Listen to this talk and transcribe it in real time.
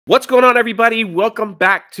What's going on, everybody? Welcome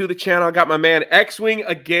back to the channel. I got my man X-Wing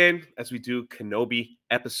again as we do Kenobi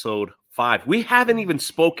episode 5. We haven't even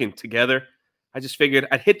spoken together. I just figured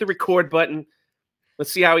I'd hit the record button.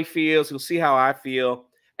 Let's see how he feels. He'll see how I feel.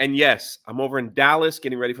 And yes, I'm over in Dallas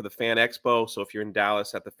getting ready for the Fan Expo. So if you're in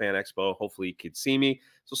Dallas at the Fan Expo, hopefully you can see me.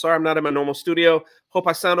 So sorry I'm not in my normal studio. Hope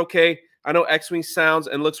I sound okay. I know X-Wing sounds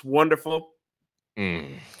and looks wonderful.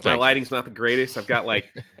 My lighting's not the greatest. I've got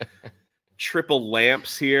like triple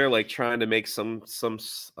lamps here, like trying to make some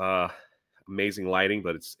amazing lighting,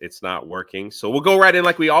 but it's not working. So we'll go right in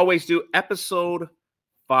like we always do. Episode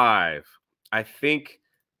 5. I think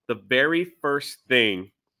the very first thing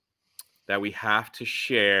that we have to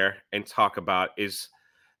share and talk about is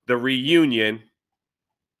the reunion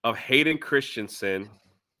of Hayden Christensen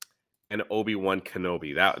and Obi-Wan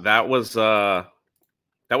Kenobi. That was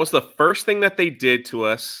the first thing that they did to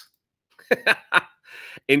us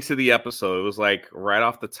into the episode. It was like right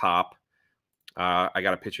off the top. I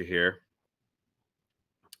got a picture here.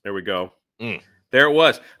 There we go. There it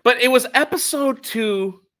was. But it was episode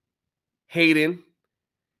 2 Hayden,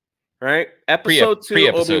 right? Episode 2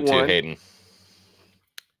 Pre-episode Obi-Wan. 2 Hayden.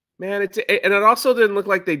 Man, and it also didn't look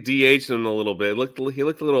like they de-aged him a little bit. He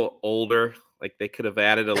looked a little older. Like they could have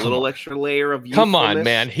added a little extra layer of youthfulness. Come on,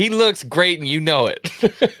 man. He looks great and you know it.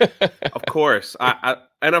 Of course.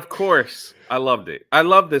 Of course, I loved it. I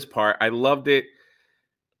loved this part. I loved it.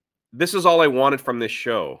 This is all I wanted from this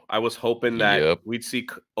show. I was hoping that we'd see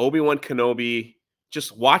Obi-Wan Kenobi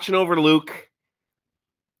just watching over Luke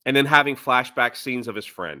and then having flashback scenes of his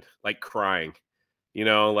friend, like crying. You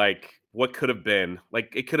know, like what could have been.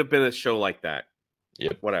 Like it could have been a show like that.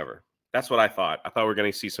 Yep. Whatever. That's what I thought. I thought we were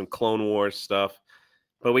going to see some Clone Wars stuff.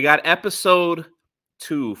 But we got episode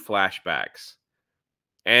 2 flashbacks.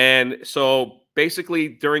 And so basically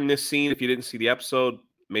during this scene, if you didn't see the episode,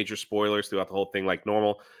 major spoilers throughout the whole thing like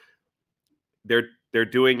normal. They're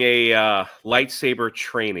doing a lightsaber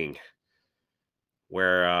training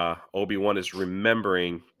where Obi-Wan is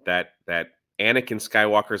remembering that Anakin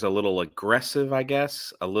Skywalker is a little aggressive, I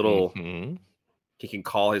guess. A little he can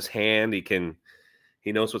call his hand,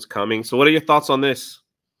 he knows what's coming. So what are your thoughts on this?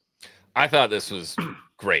 I thought this was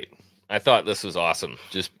great. I thought this was awesome.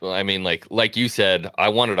 Just, I mean, like you said, I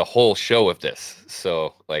wanted a whole show of this.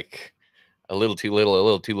 So, like, a little too little, a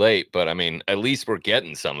little too late. But, I mean, at least we're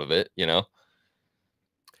getting some of it, you know?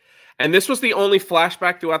 And this was the only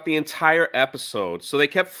flashback throughout the entire episode. So they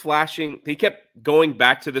kept flashing. He kept going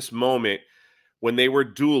back to this moment when they were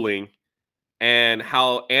dueling and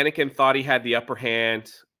how Anakin thought he had the upper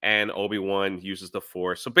hand and Obi-Wan uses the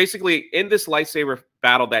Force. So basically, in this lightsaber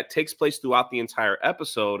battle that takes place throughout the entire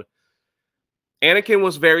episode, Anakin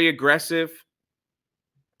was very aggressive,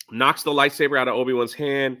 knocks the lightsaber out of Obi-Wan's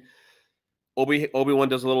hand. Obi-Wan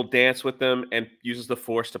does a little dance with them and uses the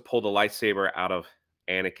Force to pull the lightsaber out of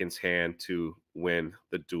Anakin's hand to win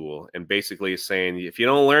the duel. And basically is saying, if you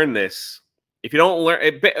don't learn this, if you don't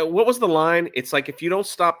learn, what was the line? It's like, if you don't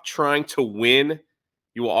stop trying to win,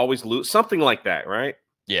 you will always lose. Something like that, right?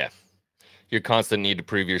 Yeah. Your constant need to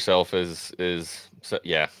prove yourself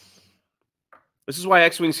yeah. This is why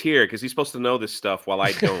X-Wing's here, because he's supposed to know this stuff while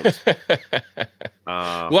I don't.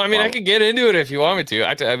 Well, I mean, I could get into it if you want me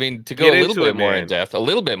to. I mean, to go a little bit more in depth,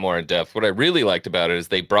 what I really liked about it is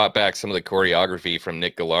they brought back some of the choreography from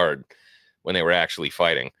Nick Gillard when they were actually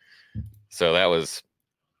fighting. So that was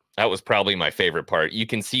probably my favorite part. You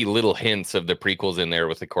can see little hints of the prequels in there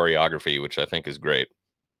with the choreography, which I think is great.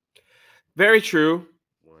 Very true.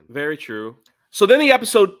 Very true. So then the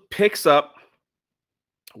episode picks up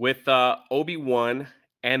with Obi-Wan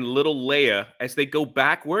and little Leia as they go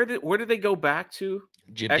back. Where did they go back to?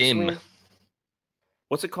 Jabim.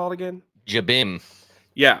 What's it called again? Jabim.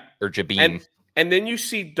 Yeah. Or Jabim. And then you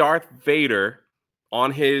see Darth Vader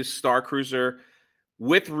on his Star Cruiser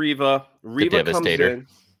with Reva. Reva comes in.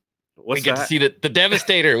 We get to see the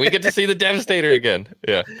Devastator. We get to see the Devastator again.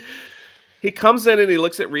 Yeah. He comes in and he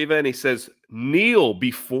looks at Reva and he says, "Kneel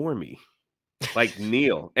before me." Like,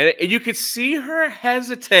 kneel. And you could see her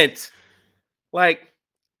hesitant. Like,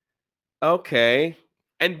 okay.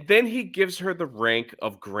 And then he gives her the rank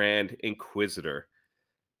of Grand Inquisitor.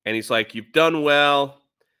 And he's like, "You've done well.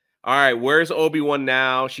 All right, where's Obi-Wan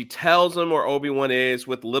now?" She tells him where Obi-Wan is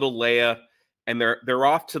with little Leia. And they're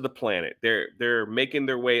off to the planet. They're making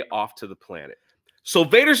their way off to the planet. So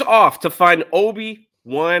Vader's off to find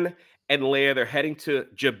Obi-Wan and Leia. They're heading to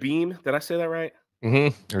Jabim. Did I say that right?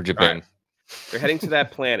 Or Jabim. Right. They're heading to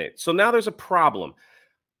that planet. So now there's a problem.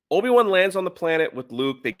 Obi-Wan lands on the planet with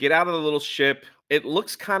Luke. They get out of the little ship. It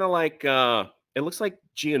looks kind of like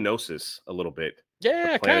Geonosis a little bit.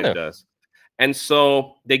 Yeah, kind of does. And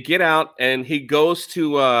so they get out, and he goes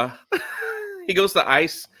to he goes to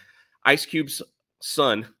Ice Cube's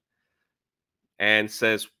son and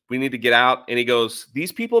says, we need to get out. And he goes,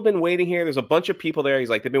 these people have been waiting here. There's a bunch of people there. He's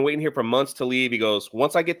like, they've been waiting here for months to leave. He goes,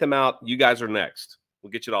 once I get them out, you guys are next.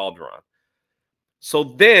 We'll get you all drawn. So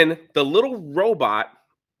then the little robot,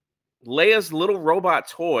 Leia's little robot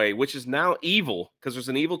toy, which is now evil because there's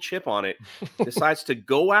an evil chip on it, decides to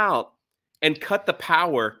go out and cut the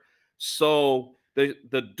power so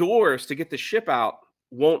the doors to get the ship out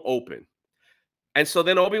won't open. And so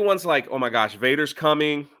then Obi-Wan's like, oh my gosh, Vader's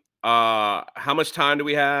coming. How much time do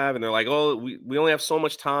we have? And they're like, oh, we only have so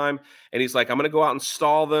much time. And he's like, I'm going to go out and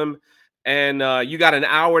stall them. And you got an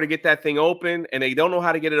hour to get that thing open. And they don't know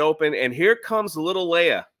how to get it open. And here comes little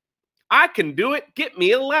Leia. I can do it. Get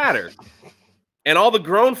me a ladder. And all the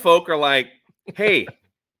grown folk are like, hey,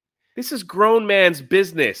 this is grown man's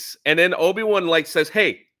business. And then Obi-Wan like says,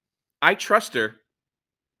 hey, I trust her.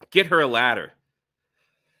 Get her a ladder.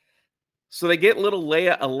 So they get little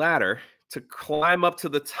Leia a ladder to climb up to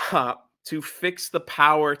the top to fix the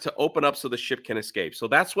power to open up so the ship can escape. So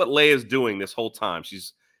that's what Leia's doing this whole time.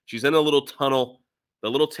 She's in a little tunnel, the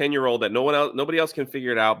little 10-year-old that nobody else can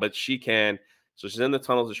figure it out, but she can. So she's in the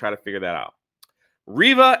tunnel to try to figure that out.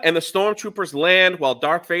 Reva and the stormtroopers land while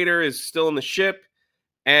Darth Vader is still in the ship,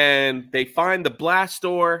 and they find the blast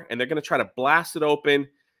door, and they're going to try to blast it open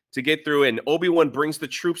to get through. And Obi-Wan brings the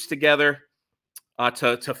troops together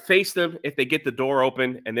to face them if they get the door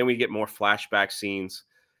open. And then we get more flashback scenes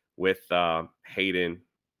with Hayden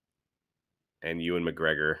and Ewan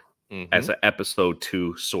McGregor as an episode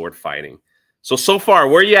 2 sword fighting. So far,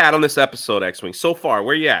 where you at on this episode, X-Wing? So far,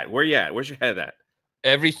 where you at? Where you at? Where's your head at?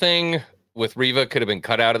 Everything with Reva could have been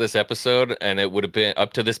cut out of this episode, and it would have been,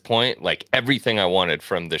 up to this point, like everything I wanted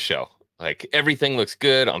from the show. Like everything looks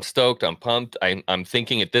good. I'm stoked. I'm pumped. I'm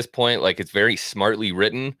thinking at this point, like it's very smartly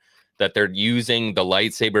written that they're using the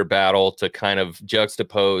lightsaber battle to kind of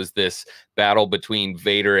juxtapose this battle between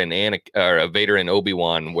Vader and Vader and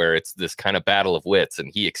Obi-Wan, where it's this kind of battle of wits,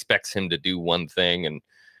 and he expects him to do one thing, and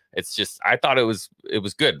it's just, I thought it was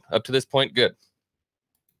good up to this point. Good.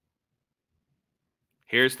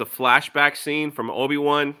 Here's the flashback scene from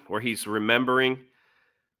Obi-Wan where he's remembering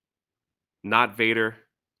not Vader,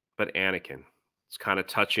 but Anakin. It's kind of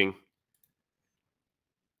touching.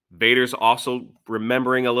 Vader's also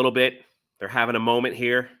remembering a little bit. They're having a moment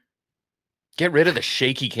here. Get rid of the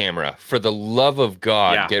shaky camera. For the love of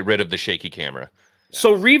God, Get rid of the shaky camera.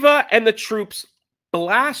 So Reva and the troops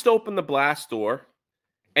blast open the blast door,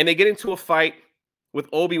 and they get into a fight with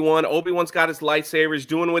Obi-Wan. Obi-Wan's got his lightsabers,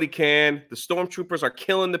 doing what he can. The stormtroopers are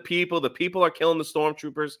killing the people. The people are killing the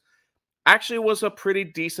stormtroopers. Actually, it was a pretty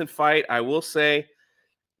decent fight, I will say.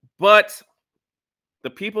 But the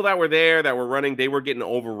people that were there, that were running, they were getting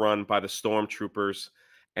overrun by the stormtroopers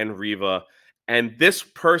and Reva. And this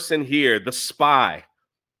person here, the spy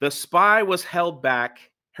was held back.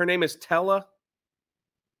 Her name is Tella.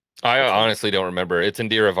 I honestly don't remember. It's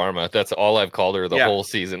Indira Varma. That's all I've called her the whole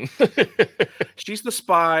season. She's the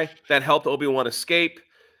spy that helped Obi-Wan escape.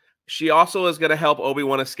 She also is going to help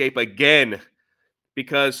Obi-Wan escape again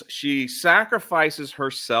because she sacrifices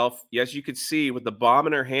herself, as you could see, with the bomb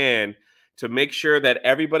in her hand to make sure that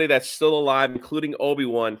everybody that's still alive, including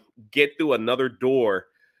Obi-Wan, get through another door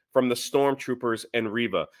from the stormtroopers and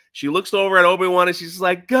Reva. She looks over at Obi-Wan and she's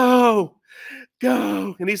like, go.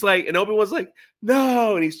 And he's like, and Obi-Wan's like,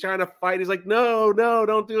 no. And he's trying to fight. He's like, no,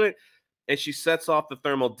 don't do it. And she sets off the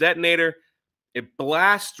thermal detonator. It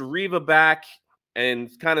blasts Reva back and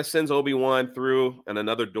kind of sends Obi-Wan through, and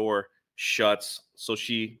another door shuts. So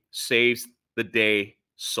she saves the day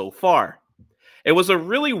so far. It was a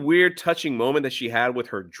really weird, touching moment that she had with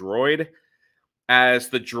her droid, as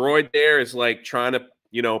the droid there is like trying to,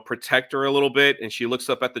 protect her a little bit. And she looks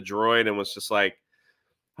up at the droid and was just like,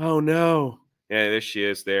 oh no. Yeah, there she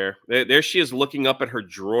is there. There she is looking up at her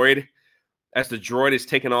droid as the droid is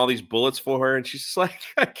taking all these bullets for her. And she's just like,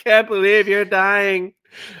 I can't believe you're dying.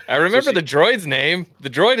 I remember the droid's name. The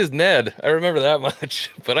droid is Ned. I remember that much.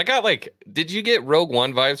 But I got did you get Rogue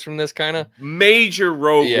One vibes from this kind of? Major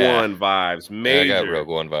Rogue One vibes. Major. Yeah, I got Rogue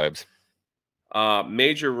One vibes.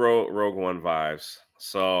 Major Rogue One vibes.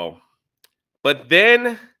 So, but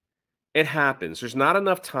then it happens. There's not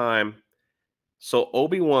enough time. So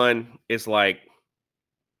Obi-Wan is like,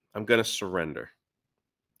 I'm going to surrender.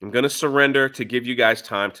 I'm going to surrender to give you guys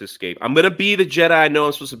time to escape. I'm going to be the Jedi I know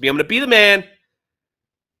I'm supposed to be. I'm going to be the man.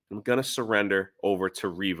 I'm going to surrender over to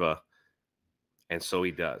Reva. And so he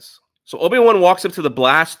does. So Obi-Wan walks up to the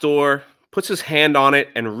blast door, puts his hand on it,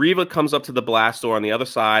 and Reva comes up to the blast door on the other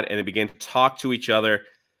side, and they begin to talk to each other.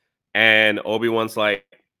 And Obi-Wan's like,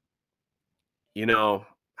 you know,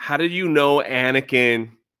 how did you know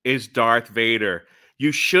Anakin is Darth Vader?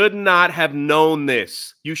 You should not have known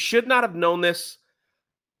this. You should not have known this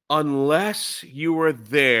unless you were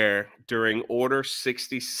there during Order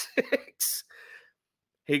 66.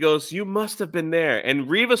 He goes, you must have been there. And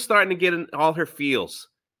Reva's starting to get in all her feels,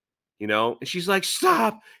 you know? And she's like,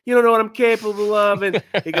 stop. You don't know what I'm capable of. And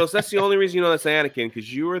he goes, that's the only reason you know that's Anakin,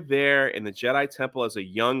 because you were there in the Jedi Temple as a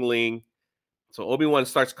youngling. So Obi-Wan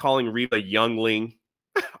starts calling Reva youngling.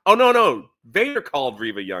 Oh, no. Vader called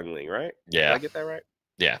Reva youngling, right? Yeah. Did I get that right?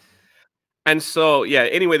 Yeah. And so, yeah,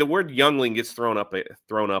 anyway, the word youngling gets thrown up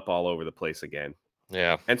all over the place again.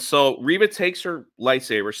 Yeah. And so Reva takes her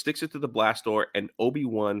lightsaber, sticks it to the blast door, and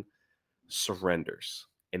Obi-Wan surrenders.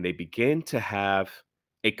 And they begin to have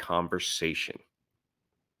a conversation.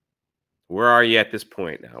 Where are you at this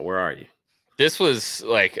point now? Where are you? This was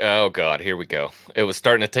like, oh God, here we go. It was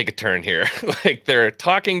starting to take a turn here. Like they're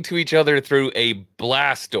talking to each other through a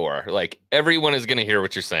blast door. Like everyone is going to hear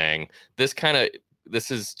what you're saying.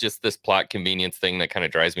 This is just this plot convenience thing that kind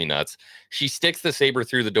of drives me nuts. She sticks the saber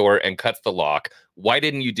through the door and cuts the lock. Why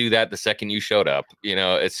didn't you do that the second you showed up? You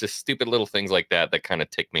know, it's just stupid little things like that that kind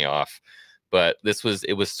of tick me off. But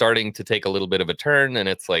it was starting to take a little bit of a turn, and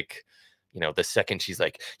it's like, you know, the second she's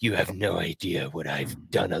like, you have no idea what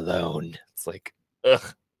I've done alone. It's like,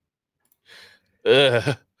 ugh.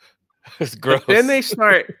 It's gross. But then they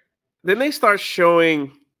start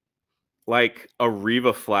showing like a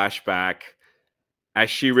Reva flashback as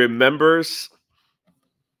she remembers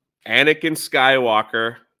Anakin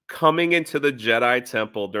Skywalker coming into the Jedi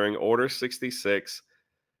Temple during Order 66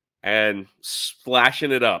 and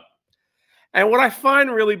splashing it up. And what I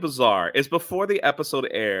find really bizarre is before the episode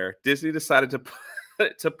aired, Disney decided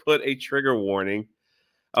to put a trigger warning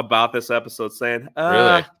about this episode saying,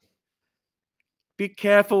 really? Be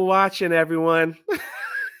careful watching, everyone.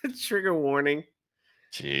 Trigger warning.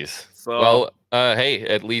 Jeez. So, well, hey,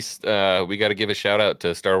 at least we got to give a shout out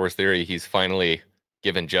to Star Wars Theory. He's finally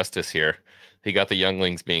given justice here. He got the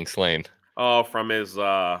younglings being slain. Oh, from his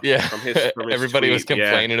From his everybody tweet. Was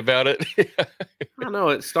complaining about it. I don't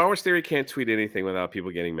know. Star Wars Theory can't tweet anything without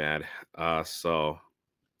people getting mad. So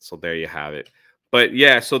there you have it. But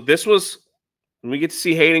yeah, so this was we get to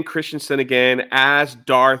see Hayden Christensen again as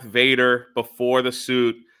Darth Vader before the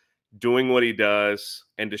suit, doing what he does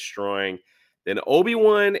and destroying. Then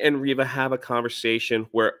Obi-Wan and Reva have a conversation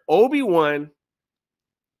where Obi-Wan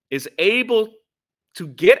is able to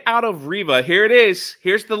get out of Reva. Here it is.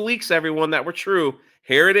 Here's the leaks, everyone, that were true.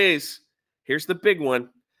 Here it is. Here's the big one.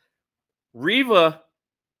 Reva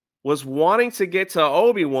was wanting to get to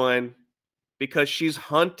Obi-Wan because she's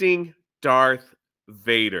hunting Darth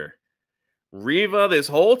Vader. Reva, this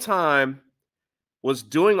whole time, was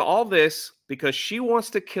doing all this because she wants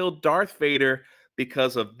to kill Darth Vader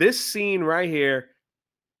because of this scene right here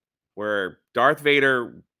where Darth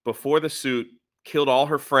Vader, before the suit, killed all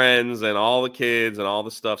her friends and all the kids and all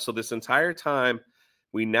the stuff. So this entire time,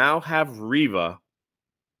 we now have Reva,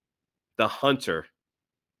 the hunter,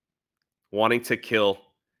 wanting to kill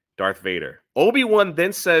Darth Vader. Obi-Wan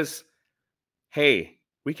then says, hey,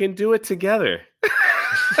 we can do it together.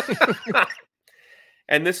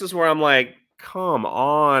 And this is where I'm like, come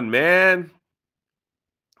on, man.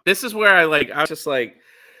 This is where I was just like,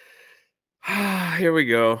 here we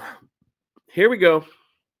go. Here we go.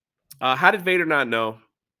 How did Vader not know?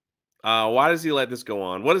 Why does he let this go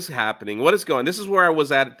on? What is happening? What is going? This is where I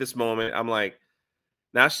was at this moment. I'm like,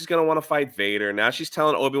 now she's going to want to fight Vader. Now she's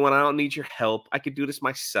telling Obi-Wan, I don't need your help. I could do this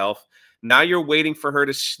myself. Now you're waiting for her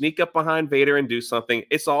to sneak up behind Vader and do something.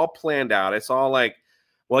 It's all planned out. It's all like,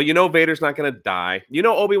 well, you know Vader's not going to die. You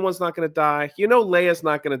know Obi-Wan's not going to die. You know Leia's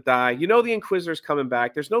not going to die. You know the Inquisitor's coming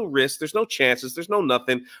back. There's no risk. There's no chances. There's no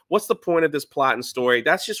nothing. What's the point of this plot and story?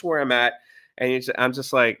 That's just where I'm at. And I'm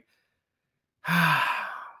just like,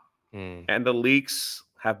 And the leaks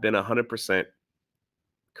have been 100%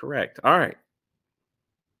 correct. All right.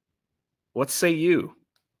 What say you?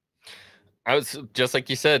 I was just like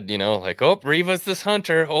you said, you know, like, oh, Reva's this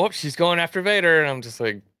hunter. Oh, she's going after Vader. And I'm just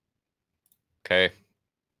like, okay.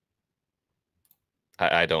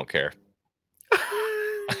 I don't care.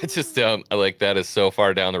 I just don't. Like, that is so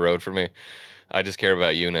far down the road for me. I just care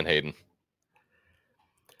about Yoon and Hayden.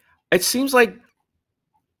 It seems like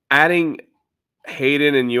adding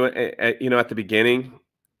Hayden and you know, at the beginning,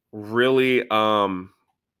 really,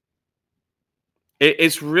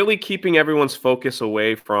 it's really keeping everyone's focus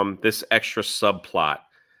away from this extra subplot.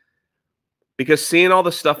 Because seeing all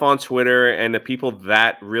the stuff on Twitter and the people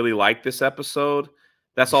that really like this episode,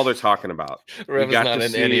 that's all they're talking about. Reva's not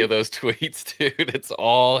in any of those tweets, dude. It's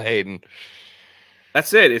all Hayden.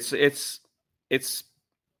 That's it. It's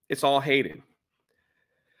all Hayden.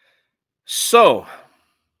 So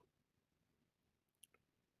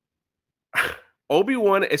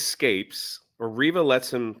Obi-Wan escapes, or Reva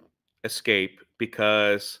lets him escape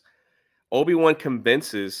because Obi-Wan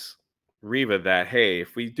convinces Reva that, hey,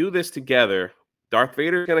 if we do this together, Darth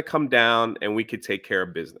Vader is going to come down and we could take care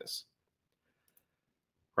of business.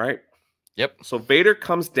 Right? Yep. So Vader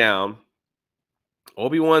comes down.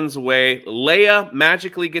 Obi-Wan's away. Leia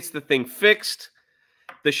magically gets the thing fixed.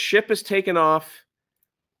 The ship is taken off.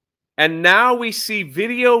 And now we see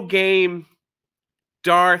video game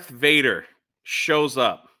Darth Vader shows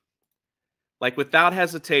up. Like without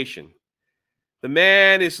hesitation. The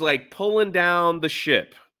man is like pulling down the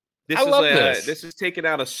ship. This is taken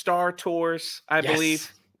out of Star Tours, I believe.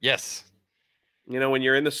 Yes. You know, when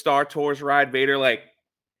you're in the Star Tours ride, Vader like,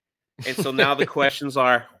 and so now the questions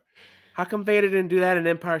are, how come Vader didn't do that in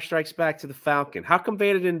Empire Strikes Back to the Falcon? How come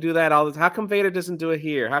Vader didn't do that all the time? How come Vader doesn't do it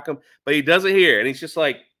here? How come? But he does it here, and he's just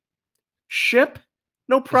like, ship,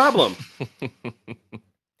 no problem.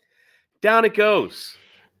 Down it goes.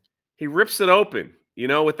 He rips it open, you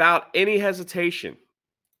know, without any hesitation.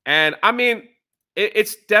 And I mean,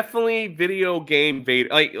 it's definitely video game Vader.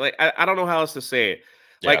 Like I don't know how else to say it.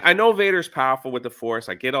 Yeah. Like I know Vader's powerful with the Force.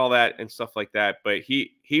 I get all that and stuff like that. But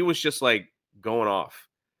he was just like going off.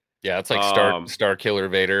 Yeah, it's like Star Killer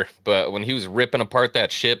Vader. But when he was ripping apart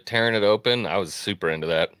that ship, tearing it open, I was super into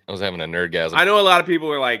that. I was having a nerdgasm. I know a lot of people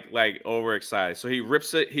were like overexcited. So he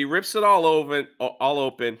rips it all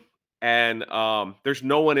open, and there's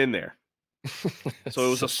no one in there. So it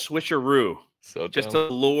was a switcheroo, just to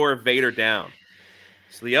lure Vader down.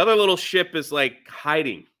 So the other little ship is like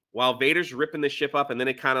hiding while Vader's ripping the ship up, and then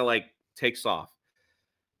it kind of like takes off.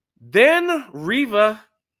 Then Reva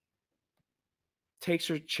takes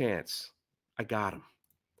her chance. I got him.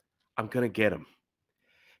 I'm going to get him.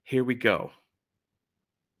 Here we go.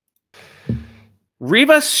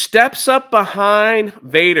 Reva steps up behind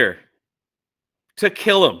Vader to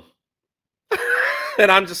kill him.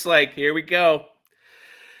 And I'm just like, here we go.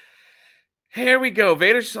 Here we go.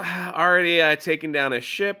 Vader's already taken down a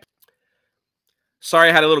ship. Sorry,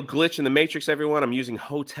 I had a little glitch in the Matrix, everyone. I'm using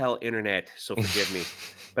hotel internet, so forgive me.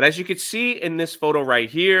 But as you can see in this photo right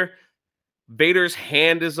here, Vader's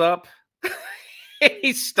hand is up.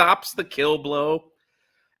 He stops the kill blow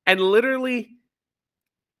and literally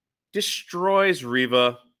destroys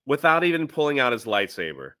Reva without even pulling out his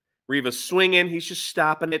lightsaber. Reva's swinging. He's just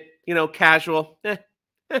stopping it, you know, casual.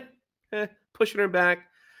 Pushing her back,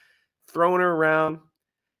 throwing her around.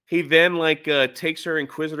 He then, like, takes her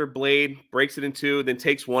Inquisitor blade, breaks it in two, then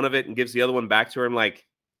takes one of it and gives the other one back to her. I'm like,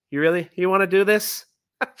 you want to do this?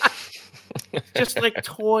 Just like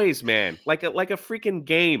toys, man. Like a freaking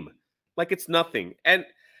game. Like it's nothing. And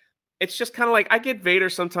it's just kind of like, I get Vader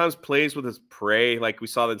sometimes plays with his prey, like we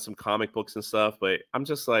saw that in some comic books and stuff, but I'm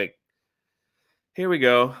just like, here we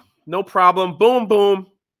go. No problem. Boom, boom.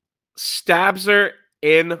 Stabs her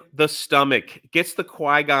in the stomach. Gets the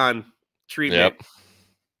Qui-Gon treatment. Yep.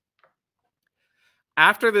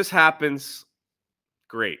 After this happens,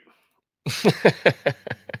 great.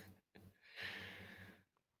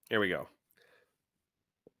 Here we go.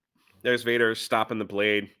 There's Vader stopping the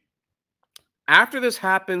blade. After this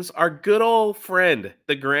happens, our good old friend,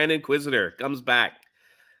 the Grand Inquisitor, comes back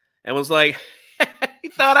and was like, you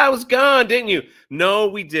thought I was gone, didn't you? No,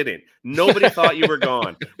 we didn't. Nobody thought you were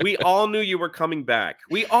gone. We all knew you were coming back.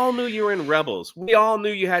 We all knew you were in Rebels. We all knew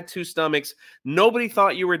you had two stomachs. Nobody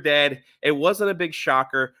thought you were dead. It wasn't a big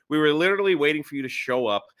shocker. We were literally waiting for you to show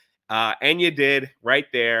up, and you did right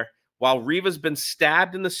there. While Reva's been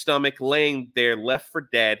stabbed in the stomach, laying there left for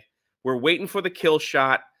dead. We're waiting for the kill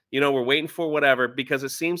shot. You know, we're waiting for whatever, because it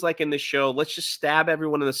seems like in this show, let's just stab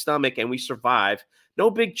everyone in the stomach and we survive. No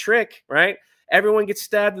big trick, right? Everyone gets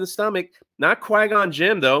stabbed in the stomach. Not Qui-Gon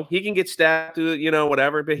Jinn, though. He can get stabbed through, you know,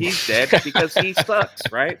 whatever, but he's dead because he sucks,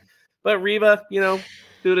 right? But Reva, you know,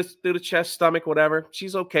 through the chest, stomach, whatever.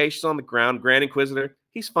 She's okay. She's on the ground. Grand Inquisitor,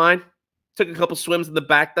 he's fine. Took a couple swims in the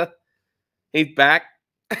Bacta. He's back.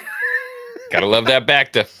 Gotta love that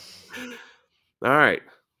Bacta. All right.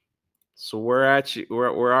 So where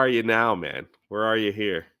are you now, man? Where are you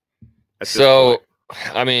here? So,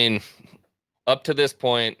 I mean, up to this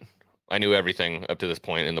point, I knew everything up to this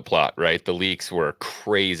point in the plot, right? The leaks were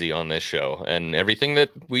crazy on this show, and everything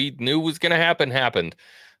that we knew was going to happen happened.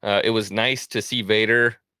 It was nice to see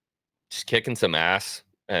Vader just kicking some ass,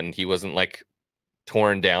 and he wasn't like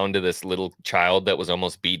torn down to this little child that was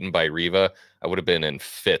almost beaten by Reva. I would have been in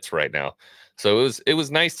fits right now. So it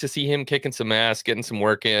was nice to see him kicking some ass, getting some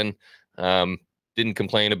work in. Didn't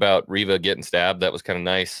complain about Reva getting stabbed. That was kind of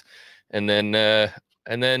nice. And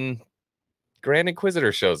then Grand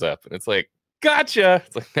Inquisitor shows up, and it's like, gotcha.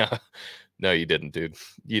 It's like, No, you didn't, dude.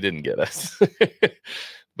 You didn't get us.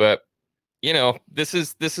 But you know, this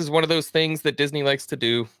is one of those things that Disney likes to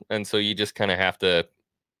do, and so you just kind of have to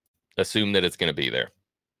assume that it's going to be there.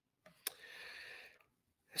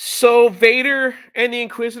 So Vader and the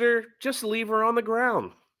Inquisitor just leave her on the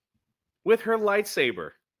ground with her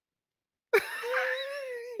lightsaber.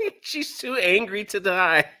 She's too angry to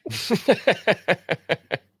die.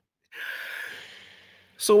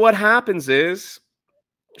 So what happens is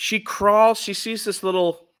she crawls, she sees this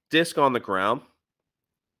little disc on the ground.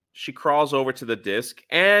 She crawls over to the disc,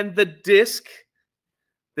 and the disc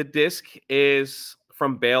is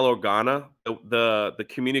from Bail Organa, the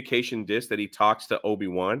communication disc that he talks to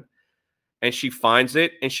Obi-Wan. And she finds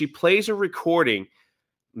it, and she plays a recording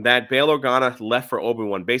that Bail Organa left for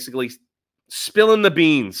Obi-Wan, basically spilling the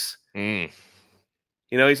beans. You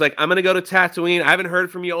know, he's like, I'm going to go to Tatooine. I haven't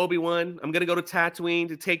heard from you, Obi-Wan. I'm going to go to Tatooine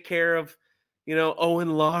to take care of, you know, Owen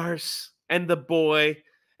Lars and the boy.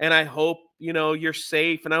 And I hope, you know, you're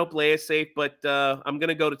safe, and I hope Leia's safe, but I'm going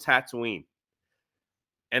to go to Tatooine.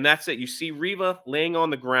 And that's it. You see Reva laying on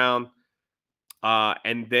the ground,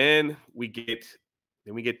 and then we get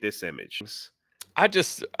this image.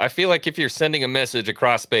 I feel like if you're sending a message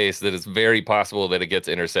across space, that it's very possible that it gets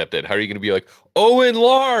intercepted. How are you going to be like, Owen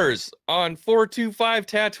Lars on 425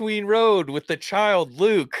 Tatooine Road with the child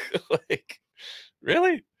Luke? Like,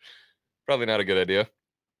 really? Probably not a good idea.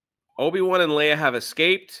 Obi-Wan and Leia have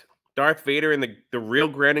escaped. Darth Vader and the real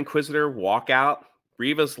Grand Inquisitor walk out.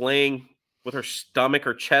 Reva's laying with her stomach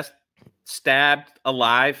or chest stabbed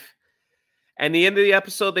alive. And the end of the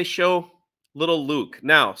episode, they show little Luke.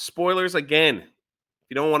 Now, spoilers again. If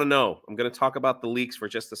you don't want to know, I'm going to talk about the leaks for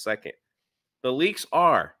just a second. The leaks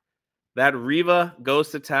are that Reva goes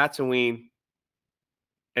to Tatooine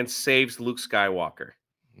and saves Luke Skywalker.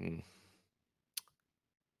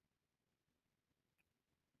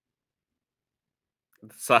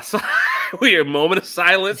 Weird moment of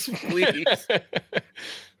silence, please.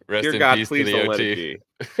 Rest Dear in God, peace please to the don't OT.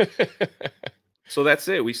 Let it be. So that's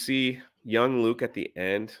it. We see young Luke at the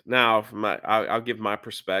end. Now, I'll give my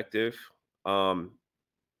perspective.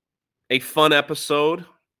 A fun episode.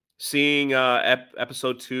 Seeing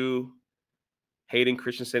episode 2, Hayden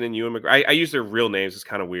Christensen and Ewan McGregor. I use their real names. It's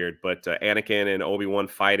kind of weird, but Anakin and Obi-Wan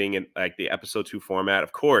fighting in like the episode 2 format.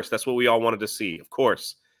 Of course, that's what we all wanted to see. Of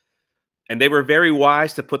course. And they were very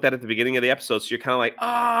wise to put that at the beginning of the episode. So you're kind of like,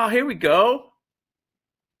 oh, here we go.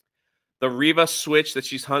 The Reva switch that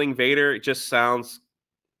she's hunting Vader, it just sounds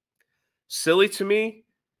silly to me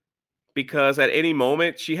because at any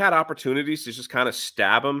moment she had opportunities to just kind of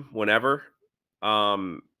stab him whenever,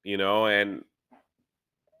 you know, and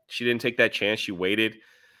she didn't take that chance. She waited.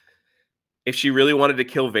 If she really wanted to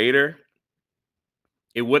kill Vader,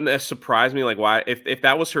 it wouldn't have surprised me. Like, why? If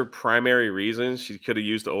that was her primary reason, she could have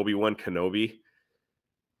used Obi-Wan Kenobi.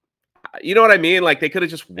 You know what I mean? Like, they could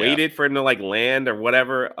have just waited for him to, like, land or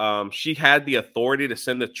whatever. She had the authority to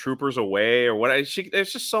send the troopers away or what.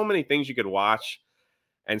 There's just so many things you could watch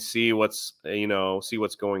and see what's, you know, see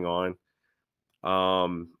what's going on.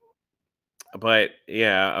 But,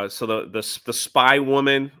 yeah, so the spy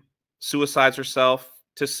woman suicides herself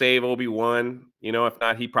to save Obi-Wan. You know, if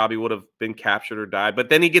not, he probably would have been captured or died. But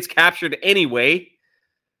then he gets captured anyway.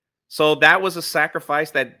 So that was a sacrifice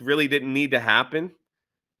that really didn't need to happen.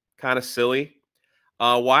 Kind of silly.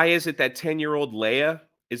 Why is it that 10-year-old Leia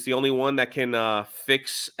is the only one that can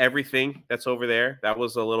fix everything that's over there? That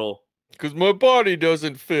was a little... Because my body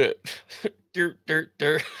doesn't fit.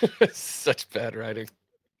 Such bad writing.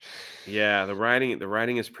 Yeah, the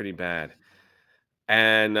writing is pretty bad.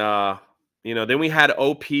 And, you know, then we had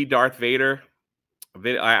OP Darth Vader.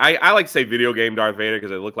 I like to say video game Darth Vader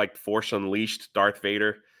because it looked like Force Unleashed Darth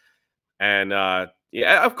Vader. And,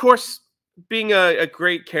 yeah, of course... Being a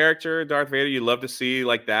great character, Darth Vader, you love to see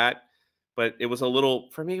like that, but it was a little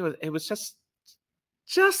for me. It was just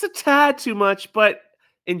a tad too much, but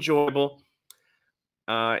enjoyable.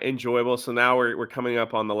 Enjoyable. So now we're coming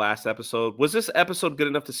up on the last episode. Was this episode good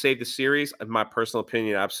enough to save the series? In my personal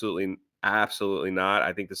opinion, absolutely not.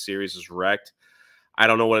 I think the series is wrecked. I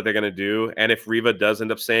don't know what they're gonna do, and if Reva does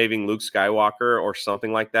end up saving Luke Skywalker or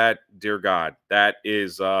something like that, dear God, that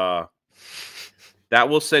is that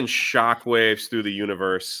will send shockwaves through the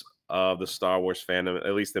universe of the Star Wars fandom,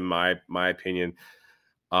 at least in my opinion.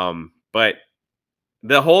 But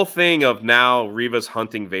the whole thing of now Reva's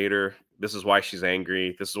hunting Vader, this is why she's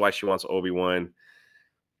angry. This is why she wants Obi-Wan.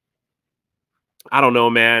 I don't know,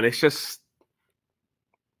 man. It's just,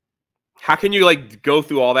 how can you like go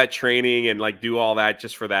through all that training and like do all that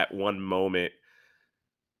just for that one moment?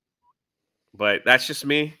 But that's just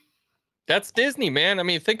me. That's Disney, man. I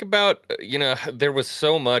mean, think about, there was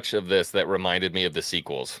so much of this that reminded me of the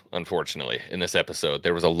sequels, unfortunately, in this episode.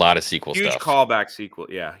 There was a lot of sequel huge stuff. Callback sequel.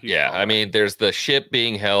 Yeah. Yeah. Callback. I mean, there's the ship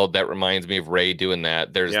being held. That reminds me of Rey doing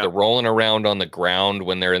that. There's the rolling around on the ground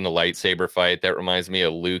when they're in the lightsaber fight. That reminds me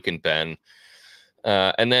of Luke and Ben.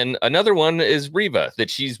 And then another one is Reva, that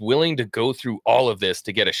she's willing to go through all of this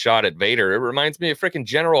to get a shot at Vader. It reminds me of freaking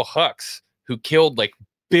General Hux, who killed like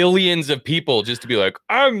billions of people just to be like,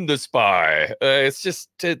 I'm the spy. It's just,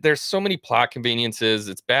 there's so many plot conveniences.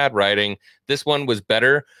 It's bad writing. This one was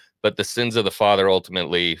better, but the sins of the father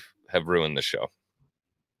ultimately have ruined the show.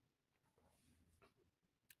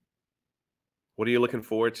 What are you looking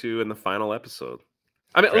forward to in the final episode?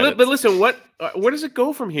 I mean, but listen, where does it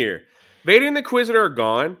go from here? Vader and the Inquisitor are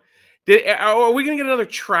gone. Are we going to get another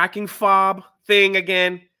tracking fob thing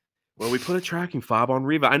again? Well, we put a tracking fob on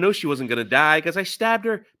Reva. I know she wasn't going to die because I stabbed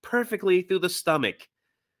her perfectly through the stomach.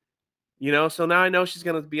 So now I know she's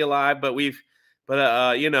going to be alive, but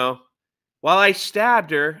while I stabbed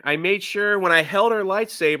her, I made sure when I held her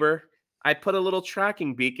lightsaber, I put a little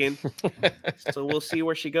tracking beacon. So we'll see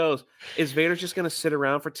where she goes. Is Vader just going to sit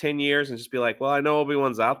around for 10 years and just be like, well, I know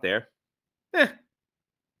Obi-Wan's out there.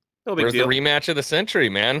 No big Where's deal. The rematch of the century,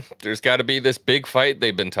 man? There's got to be this big fight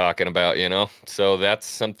they've been talking about, So that's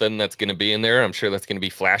something that's going to be in there. I'm sure that's going to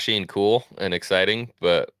be flashy and cool and exciting.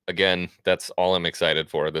 But again, that's all I'm excited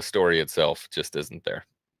for. The story itself just isn't there.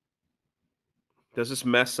 Does this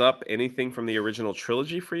mess up anything from the original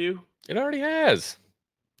trilogy for you? It already has.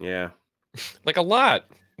 Yeah. Like a lot.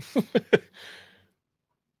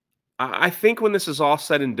 I think when this is all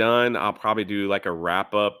said and done, I'll probably do like a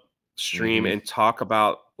wrap-up stream and talk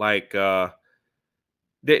about like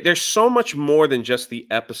there's so much more than just the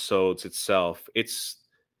episodes itself. It's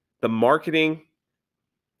the marketing,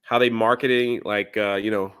 how they marketing, like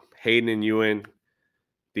Hayden and Ewan,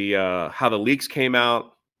 the how the leaks came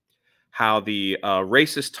out, how the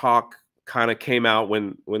racist talk kind of came out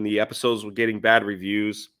when the episodes were getting bad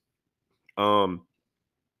reviews.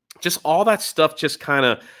 Just all that stuff just kind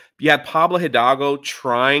of, you had Pablo Hidalgo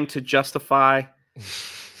trying to justify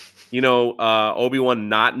Obi-Wan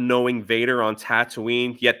not knowing Vader on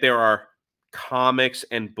Tatooine, yet there are comics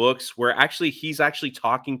and books where he's actually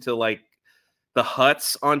talking to like the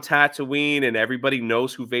Hutts on Tatooine and everybody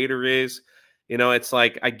knows who Vader is. It's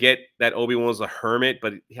like, I get that Obi-Wan was a hermit,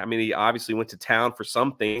 but I mean, he obviously went to town for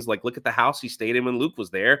some things. Like, look at the house he stayed in when Luke was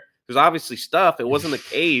there. There's obviously stuff. It wasn't a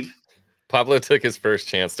cave. Pablo took his first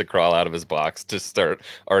chance to crawl out of his box to start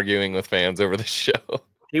arguing with fans over the show.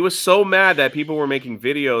 He was so mad that people were making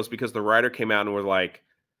videos because the writer came out and were like,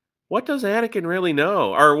 what does Anakin really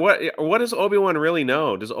know? Or what does Obi-Wan really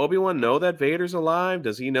know? Does Obi-Wan know that Vader's alive?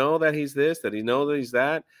 Does he know that he's this? Does he know that he's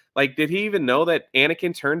that? Like, did he even know that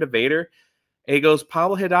Anakin turned to Vader? And he goes,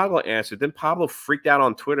 Pablo Hidalgo answered. Then Pablo freaked out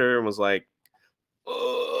on Twitter and was like,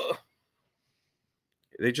 ugh.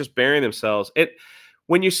 They're just burying themselves.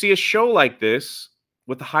 When you see a show like this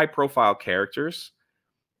with the high-profile characters,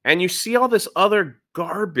 and you see all this other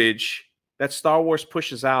garbage that Star Wars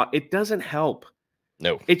pushes out, it doesn't help.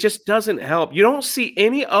 No. It just doesn't help. You don't see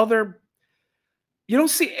any other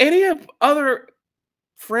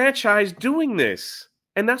franchise doing this.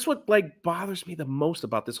 And that's what like bothers me the most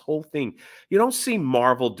about this whole thing. You don't see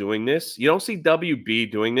Marvel doing this. You don't see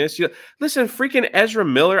WB doing this. Listen, freaking Ezra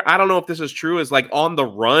Miller, I don't know if this is true, is like on the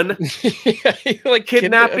run, like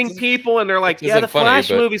kidnapping people, and they're like, yeah, the Flash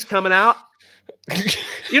movie's coming out.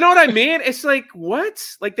 You know what I mean? It's like, what?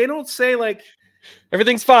 Like, they don't say like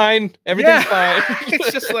everything's fine. Everything's fine.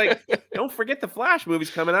 It's just like, don't forget the Flash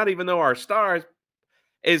movie's coming out, even though our stars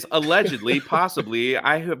is allegedly, possibly,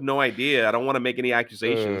 I have no idea. I don't want to make any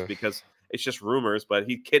accusations because it's just rumors, but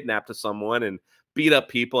he kidnapped someone and beat up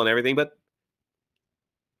people and everything, but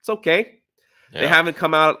it's okay. Yeah. They haven't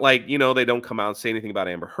come out like, they don't come out and say anything about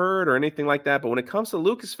Amber Heard or anything like that. But when it comes to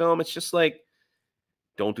Lucasfilm, it's just like,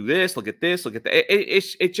 don't do this, look at this, look at that.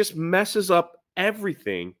 It just messes up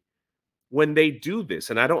everything when they do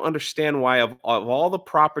this. And I don't understand why of all the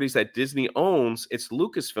properties that Disney owns, it's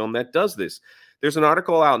Lucasfilm that does this. There's an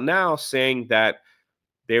article out now saying that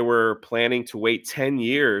they were planning to wait 10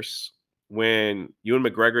 years when Ewan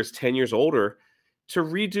McGregor is 10 years older to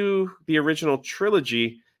redo the original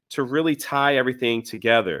trilogy to really tie everything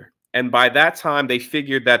together. And by that time, they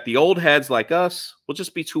figured that the old heads like us will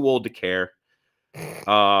just be too old to care.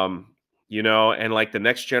 And like the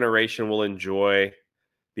next generation will enjoy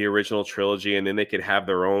the original trilogy, and then they could have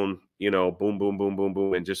their own, boom, boom, boom, boom,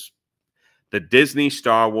 boom, and just the Disney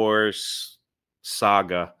Star Wars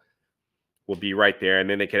saga will be right there, and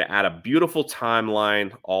then they could add a beautiful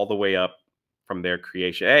timeline all the way up from their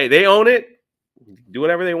creation. Hey, they own it. do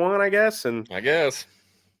whatever they want, I guess. And I guess.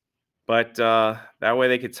 But that way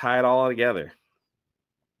they could tie it all together.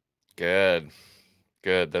 Good.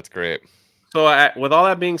 Good. That's great. So with all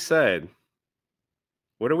that being said,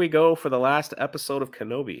 where do we go for the last episode of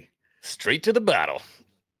Kenobi? Straight to the battle.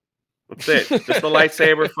 That's it. Just the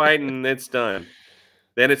lightsaber fight and it's done.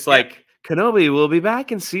 Then it's like, Kenobi will be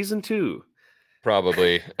back in season 2.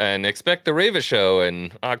 Probably. And expect the Reva show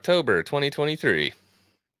in October 2023.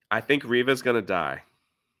 I think Reva's going to die.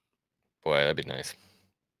 Boy, that'd be nice.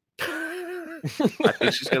 I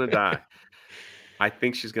think she's going to die. I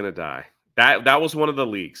think she's going to die. That was one of the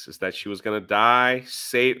leaks, is that she was going to die.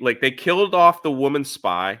 Like, they killed off the woman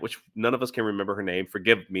spy, which none of us can remember her name.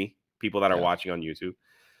 Forgive me, people that are watching on YouTube.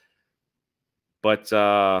 But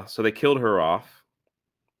so they killed her off.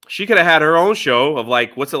 She could have had her own show of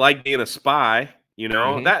like, what's it like being a spy? You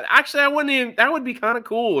know, that actually, that would be kind of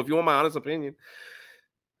cool if you want my honest opinion.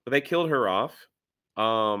 But they killed her off.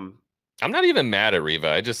 I'm not even mad at Reva.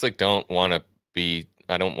 I just like don't want to be.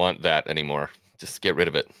 I don't want that anymore. Just get rid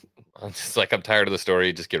of it. I'm just like, I'm tired of the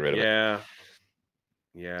story. Just get rid of it.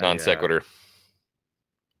 Yeah. Non sequitur.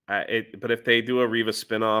 But if they do a Reva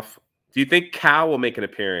spinoff, do you think Cal will make an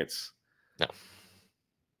appearance? No.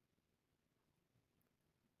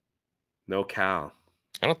 No Cal.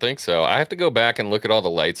 I don't think so. I have to go back and look at all the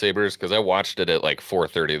lightsabers because I watched it at like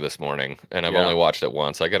 4:30 this morning, and I've only watched it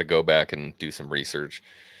once. I got to go back and do some research.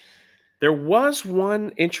 There was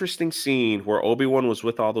one interesting scene where Obi-Wan was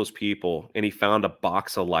with all those people, and he found a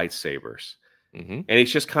box of lightsabers. And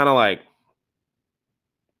he's just kind of like,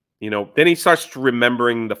 you know, then he starts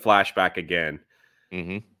remembering the flashback again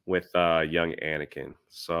with young Anakin.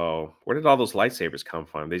 So where did all those lightsabers come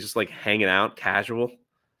from? They just like hanging out casual?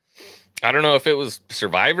 I don't know if it was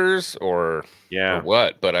survivors or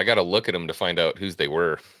what, but I got to look at them to find out whose they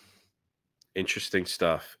were. Interesting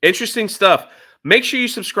stuff. Interesting stuff. Make sure you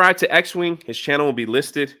subscribe to X-Wing. His channel will be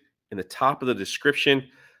listed in the top of the description.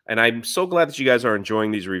 And I'm so glad that you guys are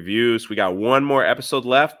enjoying these reviews. We got one more episode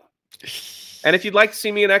left. And if you'd like to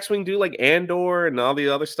see me and X-Wing do like Andor and all the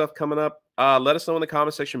other stuff coming up, let us know in the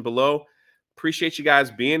comment section below. Appreciate you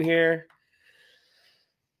guys being here.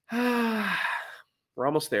 We're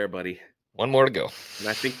almost there, buddy. One more to go. And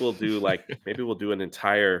I think we'll do like, maybe we'll do an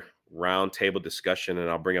entire round table discussion, and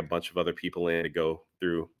I'll bring a bunch of other people in to go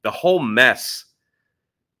through the whole mess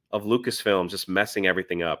of Lucasfilm, just messing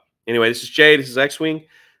everything up. Anyway, this is Jay. This is X-Wing.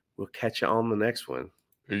 We'll catch you on the next one.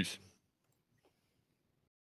 Peace.